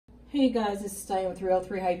Hey guys, this is Diane with Real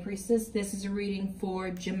 3 High Priestess. This is a reading for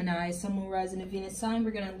Gemini, Sun, Moon, Rising, and Venus sign.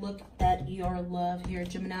 We're going to look at your love here,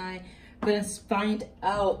 Gemini. We're going to find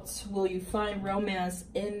out, will you find romance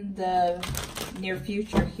in the near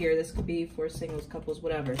future here? This could be for singles, couples,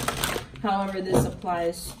 whatever. However, this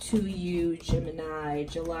applies to you, Gemini,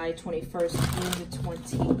 July 21st through the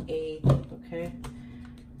 28th, okay?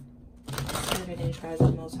 Spirit and tries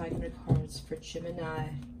the most high cards for Gemini.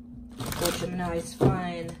 Will Gemini's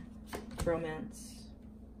find romance?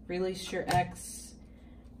 Release your ex.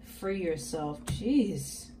 Free yourself.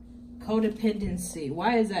 Jeez. Codependency.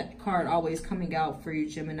 Why is that card always coming out for you,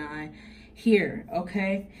 Gemini? Here,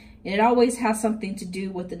 okay? And it always has something to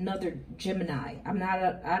do with another Gemini.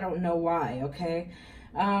 I don't know why, okay?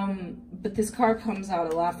 But this card comes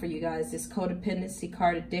out a lot for you guys. This codependency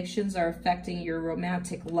card. Addictions are affecting your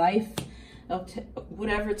romantic life.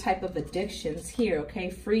 Whatever type of addictions here, okay?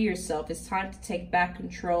 Free yourself. It's time to take back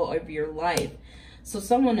control of your life. So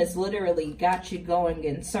someone has literally got you going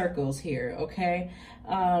in circles here, okay?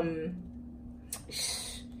 And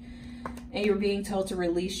you're being told to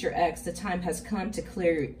release your ex. The time has come to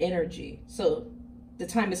clear your energy. So the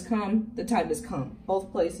time has come. The time has come.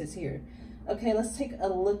 Both places here. Okay, let's take a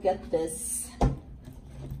look at this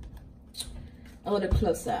a little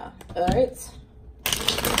closer. All right.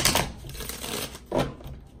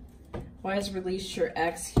 Why is release your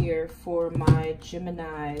ex here for my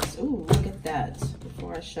Geminis? Ooh, look at that.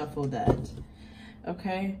 Before I shuffle that.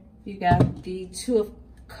 Okay. You got the Two of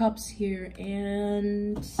Cups here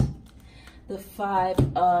and the Five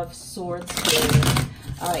of Swords here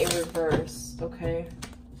in reverse. Okay.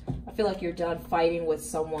 I feel like you're done fighting with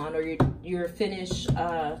someone, or you're finished.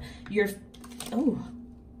 Oh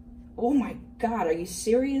my God, are you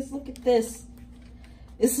serious? Look at this.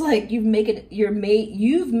 It's like you've made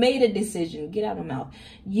a decision. Get out of my mouth.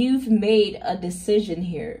 You've made a decision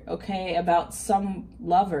here, okay, about some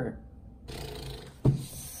lover.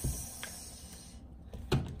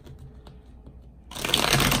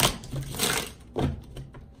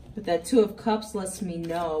 But that Two of Cups lets me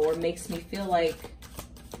know, or makes me feel like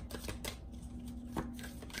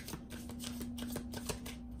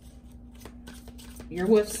you're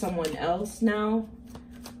with someone else now.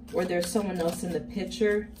 Or there's someone else in the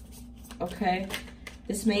picture, okay?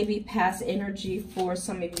 This may be past energy for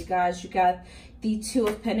some of you guys. You got the Two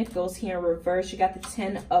of Pentacles here in reverse. You got the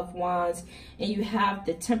Ten of Wands, and you have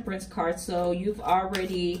the Temperance card. So you've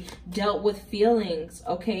already dealt with feelings,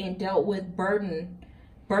 okay? And dealt with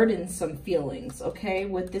burdensome feelings, okay?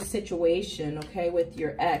 With this situation, okay? With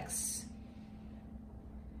your ex.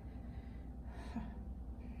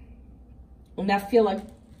 And I feel like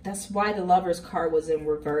that's why the Lover's card was in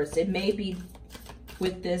reverse. It may be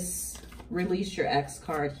with this Release Your Ex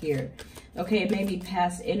card here. Okay, it may be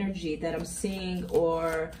past energy that I'm seeing,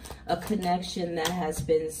 or a connection that has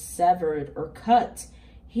been severed or cut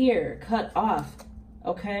here, cut off,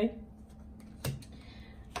 okay?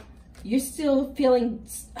 You're still feeling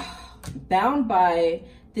bound by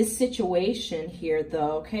this situation here,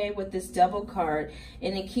 though, okay, with this Devil card,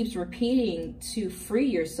 and it keeps repeating to free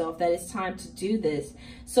yourself that it's time to do this.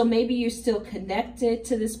 So maybe you're still connected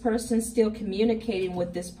to this person, still communicating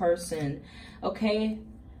with this person, okay,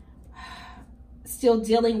 still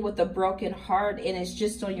dealing with a broken heart, and it's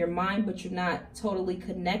just on your mind, but you're not totally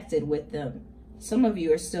connected with them. Some of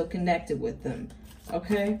you are still connected with them,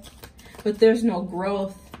 okay, but there's no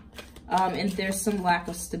growth, and there's some lack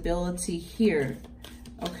of stability here.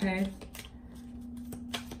 Okay,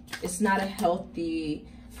 it's not a healthy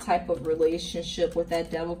type of relationship with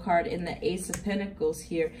that Devil card and the Ace of Pentacles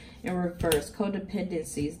here in reverse.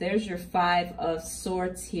 Codependencies. There's your Five of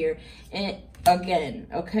Swords here. And again,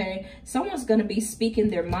 okay, someone's going to be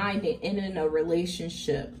speaking their mind in a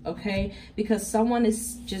relationship, okay, because someone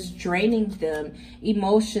is just draining them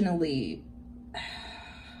emotionally.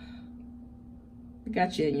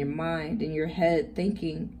 Got you in your mind, in your head,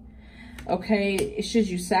 thinking, okay, should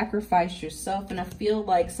you sacrifice yourself? And I feel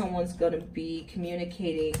like someone's going to be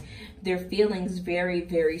communicating their feelings very,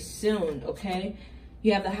 very soon, okay?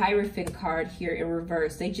 You have the Hierophant card here in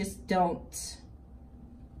reverse. They just don't.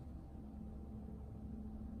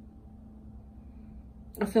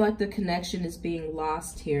 I feel like the connection is being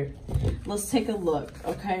lost here. Let's take a look,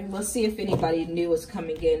 okay? Let's see if anybody new is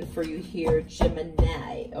coming in for you here,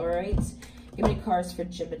 Gemini, all right? Give me cards for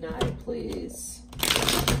Gemini, please.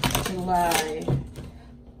 July.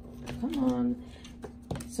 Come on.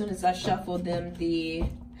 As soon as I shuffle them, the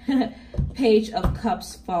Page of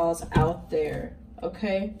Cups falls out there.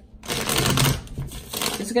 Okay.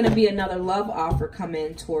 There's going to be another love offer come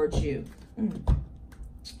in towards you.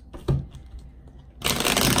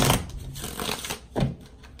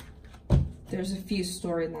 There's a few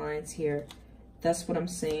storylines here. That's what I'm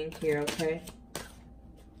saying here, okay?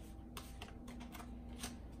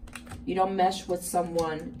 You don't mesh with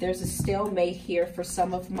someone. There's a stalemate here for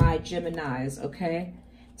some of my Geminis, okay?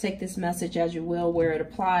 Take this message as you will where it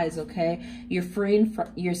applies, okay? You're freeing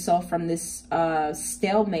yourself from this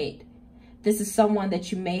stalemate. This is someone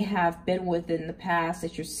that you may have been with in the past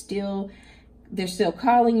that they're still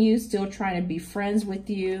calling you, still trying to be friends with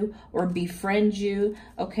you or befriend you,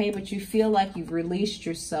 okay? But you feel like you've released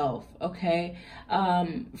yourself, okay,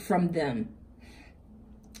 from them.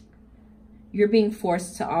 You're being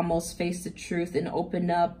forced to almost face the truth and open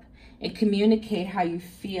up and communicate how you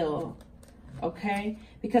feel, okay?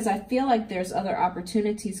 Because I feel like there's other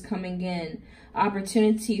opportunities coming in.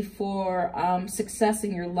 Opportunity for success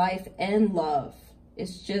in your life and love.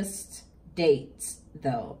 It's just dates,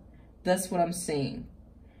 though. That's what I'm saying.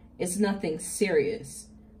 It's nothing serious,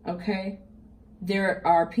 okay? There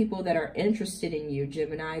are people that are interested in you,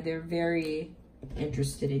 Gemini. They're very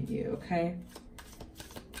interested in you, okay?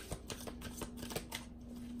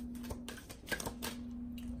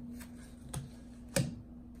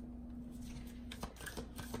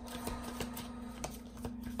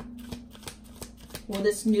 Will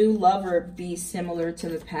this new lover be similar to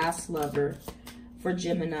the past lover for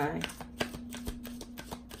Gemini?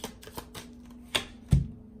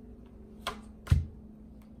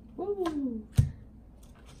 Woo.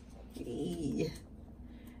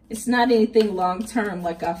 It's not anything long-term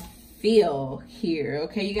like I feel here,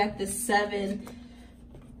 okay? You got this 7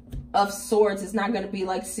 of Swords. It's not going to be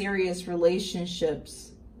like serious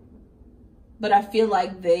relationships. But I feel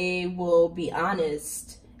like they will be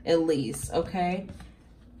honest. At least, okay?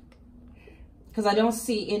 Because I don't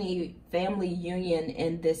see any family union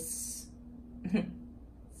in this, in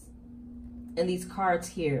these cards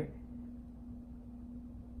here.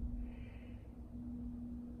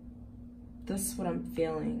 That's what I'm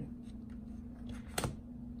feeling.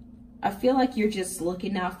 I feel like you're just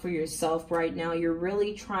looking out for yourself right now. You're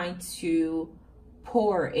really trying to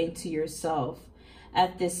pour into yourself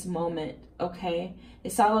at this moment, okay?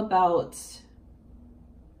 It's all about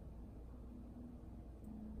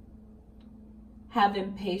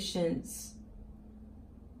having patience.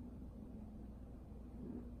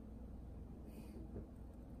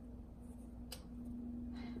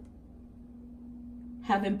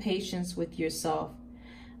 Having patience with yourself.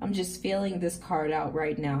 I'm just feeling this card out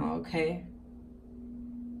right now, okay?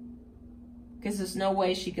 Because there's no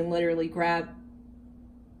way she can literally grab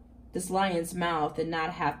this lion's mouth and not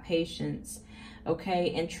have patience.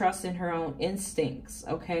 Okay, and trust in her own instincts,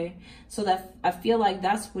 okay? So that I feel like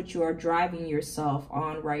that's what you are driving yourself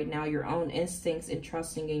on right now, your own instincts and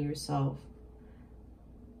trusting in yourself.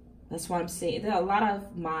 That's what I'm saying. There are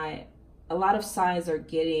a lot of signs are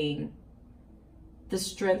getting the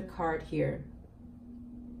Strength card here.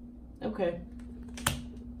 Okay.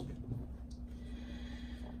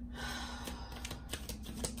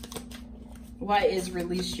 Why is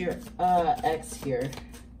release your ex here?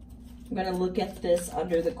 I'm going to look at this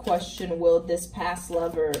under the question, will this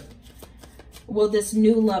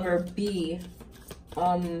new lover be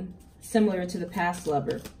similar to the past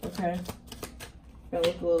lover? Okay. I'm going to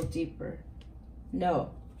look a little deeper.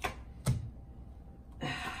 No.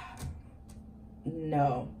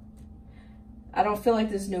 No. I don't feel like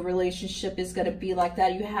this new relationship is going to be like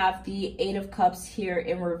that. You have the 8 of Cups here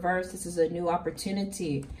in reverse. This is a new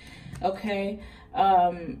opportunity. Okay.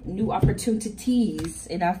 New opportunities,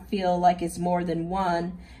 and I feel like it's more than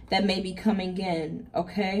one that may be coming in,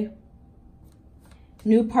 okay?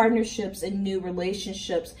 New partnerships and new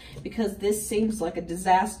relationships, because this seems like a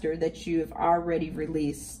disaster that you've already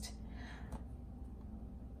released.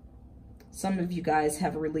 Some of you guys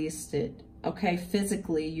have released it, okay?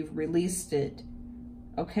 Physically, you've released it,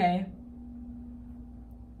 okay?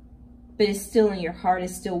 But it's still in your heart,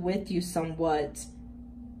 it's still with you somewhat.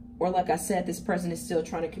 Or like I said, this person is still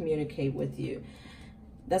trying to communicate with you.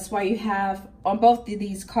 That's why you have on both of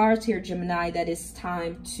these cards here, Gemini, that it's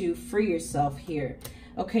time to free yourself here.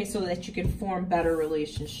 Okay, so that you can form better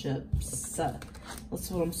relationships.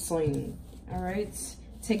 That's what I'm saying. All right?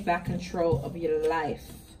 Take back control of your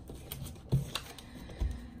life.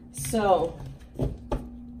 So,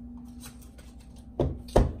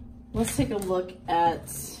 let's take a look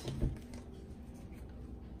at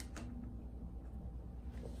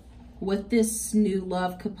what this new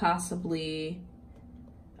love could possibly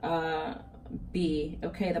be,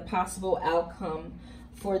 okay? The possible outcome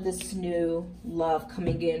for this new love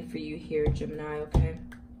coming in for you here, Gemini, okay?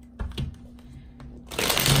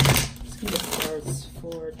 Let's get the cards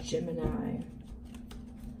for Gemini.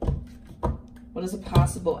 What is a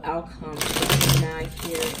possible outcome for Gemini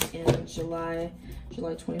here in July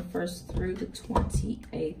 21st through the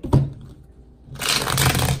 28th.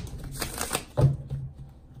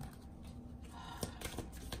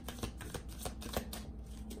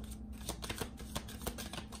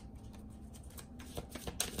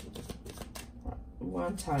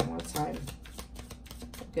 One time.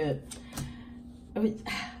 Good. I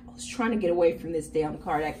was trying to get away from this damn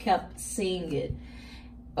card. I kept seeing it.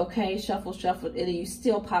 Okay, shuffle, and you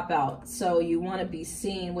still pop out. So you want to be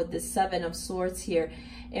seen with the 7 of Swords here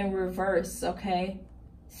in reverse, okay?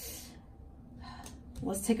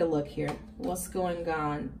 Let's take a look here. What's going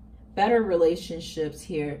on? Better relationships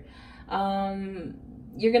here.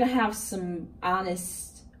 You're going to have some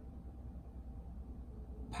honest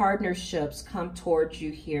partnerships come towards you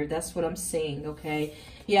here. That's what I'm seeing, okay?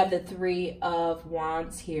 You have the 3 of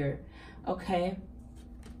Wands here, okay?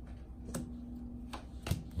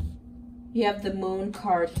 You have the Moon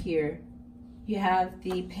card here. You have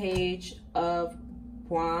the Page of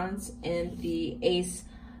Wands and the Ace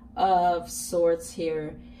of Swords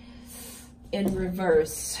here in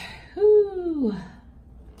reverse. Whew.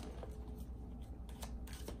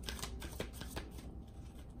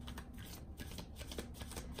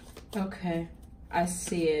 Okay, I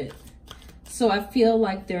see it. So I feel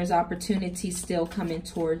like there's opportunity still coming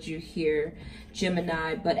towards you here,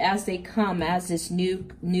 Gemini. But as they come, as this new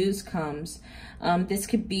news comes, this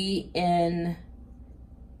could be in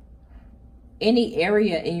any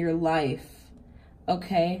area in your life,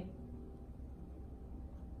 okay?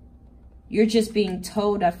 You're just being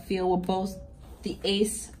told, I feel, with both the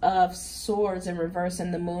Ace of Swords in reverse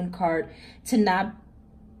and the Moon card, to not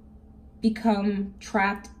become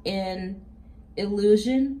trapped in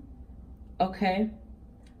illusion, okay?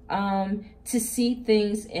 To see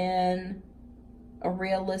things in a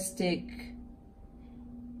realistic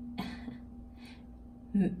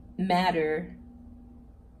matter,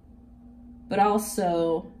 but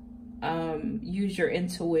also use your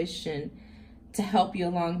intuition to help you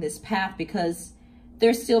along this path, because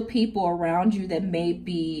there's still people around you that may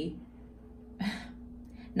be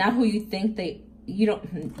not who you think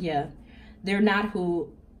they're not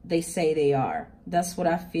who they say they are. That's what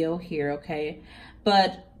I feel here, okay?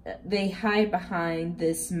 But they hide behind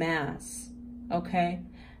this mask, okay?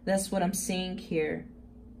 That's what I'm seeing here.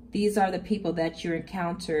 These are the people that you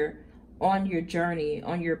encounter on your journey,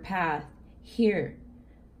 on your path here.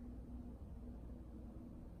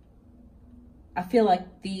 I feel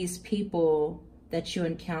like these people that you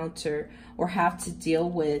encounter or have to deal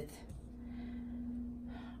with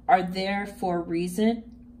are there for a reason.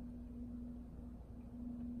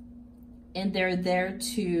 And they're there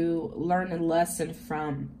to learn a lesson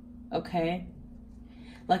from, okay?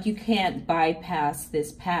 Like, you can't bypass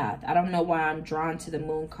this path. I don't know why I'm drawn to the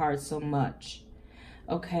Moon card so much,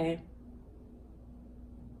 okay?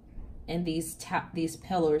 And these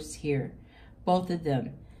pillars here, both of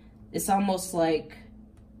them. It's almost like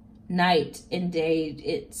night and day.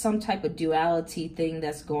 It's some type of duality thing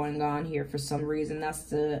that's going on here for some reason. That's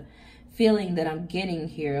the feeling that I'm getting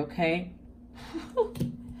here, okay?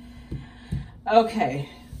 Okay,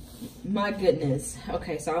 my goodness.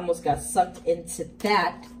 Okay, so I almost got sucked into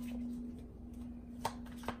that.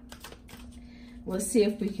 Let's see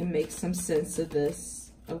if we can make some sense of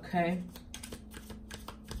this, okay?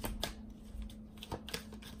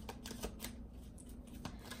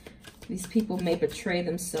 These people may betray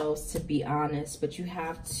themselves to be honest, but you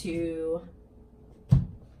have to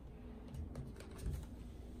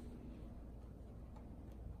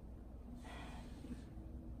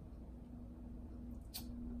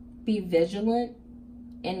be vigilant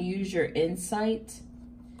and use your insight.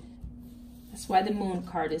 That's why the Moon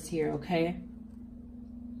card is here, okay?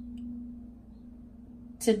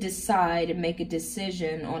 To decide and make a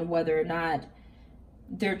decision on whether or not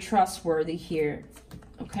they're trustworthy here.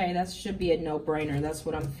 Okay, that should be a no-brainer. That's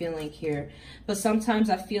what I'm feeling here. But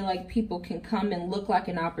sometimes I feel like people can come and look like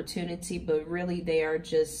an opportunity, but really they are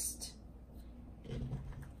just,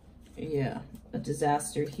 yeah, a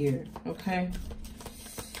disaster here, okay?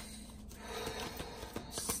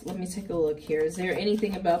 Let me take a look here. Is there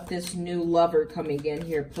anything about this new lover coming in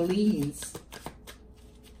here, please?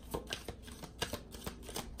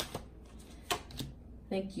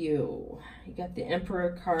 Thank you. You got the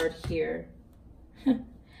Emperor card here.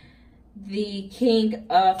 The King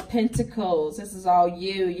of Pentacles. This is all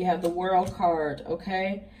you. You have the World card,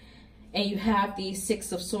 okay? And you have the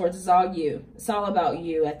Six of Swords. It's all you. It's all about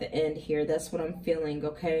you at the end here. That's what I'm feeling,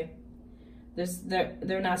 okay?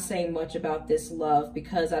 They're not saying much about this love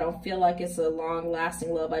because I don't feel like it's a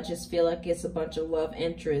long-lasting love. I just feel like it's a bunch of love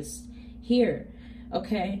interest here,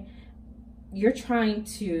 okay? you're trying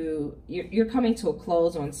to, you're coming to a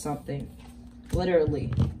close on something,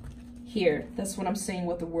 literally. Here, that's what I'm saying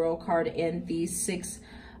with the World card and the Six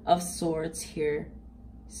of Swords here.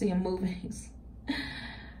 See him moving.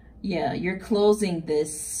 Yeah, you're closing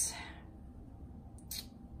this.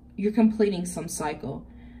 You're completing some cycle.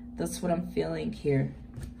 That's what I'm feeling here.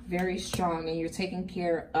 Very strong, and you're taking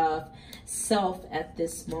care of self at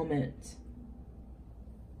this moment.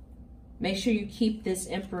 Make sure you keep this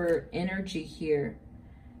Emperor energy here.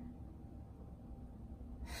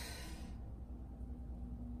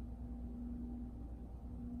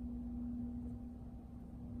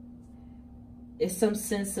 It's some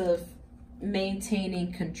sense of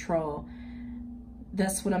maintaining control.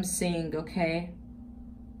 That's what I'm saying, okay?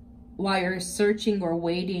 While you're searching or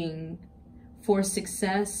waiting for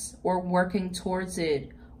success or working towards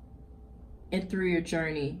it and through your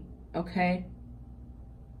journey, okay?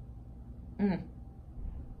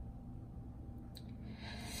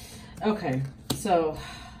 Okay, so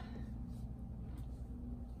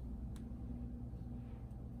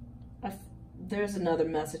there's another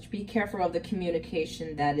message. Be careful of the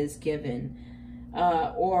communication that is given,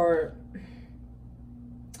 or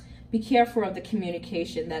be careful of the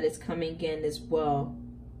communication that is coming in as well.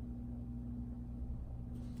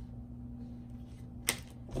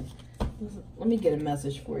 Let me get a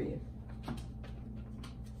message for you.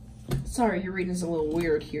 Sorry, your reading's a little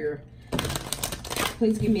weird here.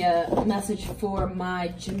 Please give me a message for my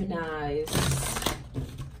Geminis.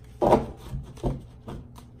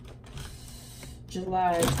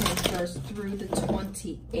 July 21st through the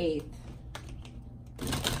 28th.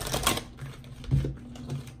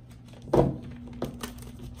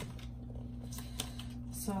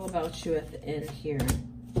 It's all about you at the end here.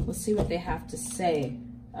 Let's see what they have to say.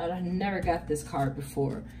 I've never got this card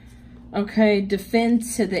before. Okay, defend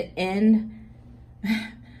to the end.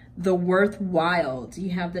 The worthwhile. You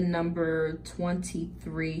have the number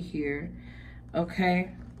 23 here.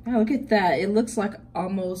 Okay. Oh, look at that. It looks like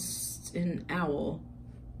almost an owl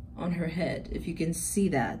on her head, if you can see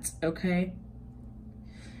that. Okay.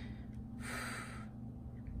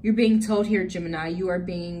 You're being told here, Gemini, you are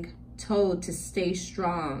being told to stay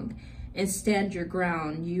strong and stand your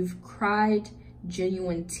ground. You've cried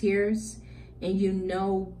genuine tears, and you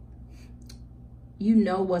know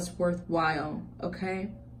what's worthwhile, okay?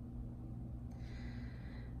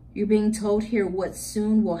 You're being told here what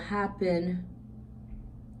soon will happen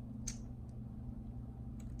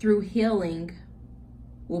through healing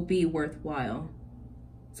will be worthwhile.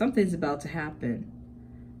 Something's about to happen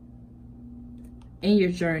in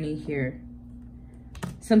your journey here.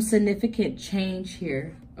 Some significant change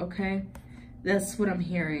here, okay? That's what I'm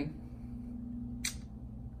hearing.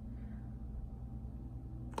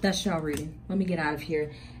 That's y'all reading. Let me get out of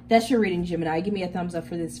here. That's your reading, Gemini. Give me a thumbs up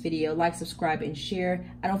for this video. Like, subscribe, and share.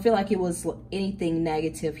 I don't feel like it was anything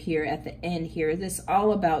negative here at the end here. This is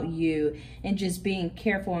all about you and just being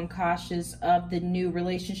careful and cautious of the new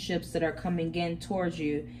relationships that are coming in towards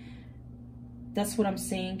you. That's what I'm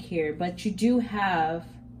saying here. But you do have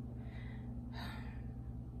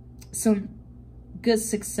some good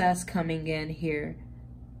success coming in here.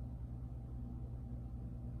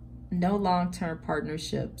 No long-term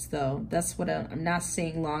partnerships, though. That's what I'm not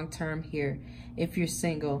saying long-term here if you're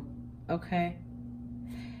single, okay?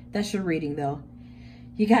 That's your reading, though.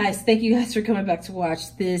 You guys, thank you guys for coming back to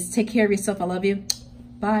watch this. Take care of yourself. I love you.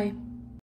 Bye.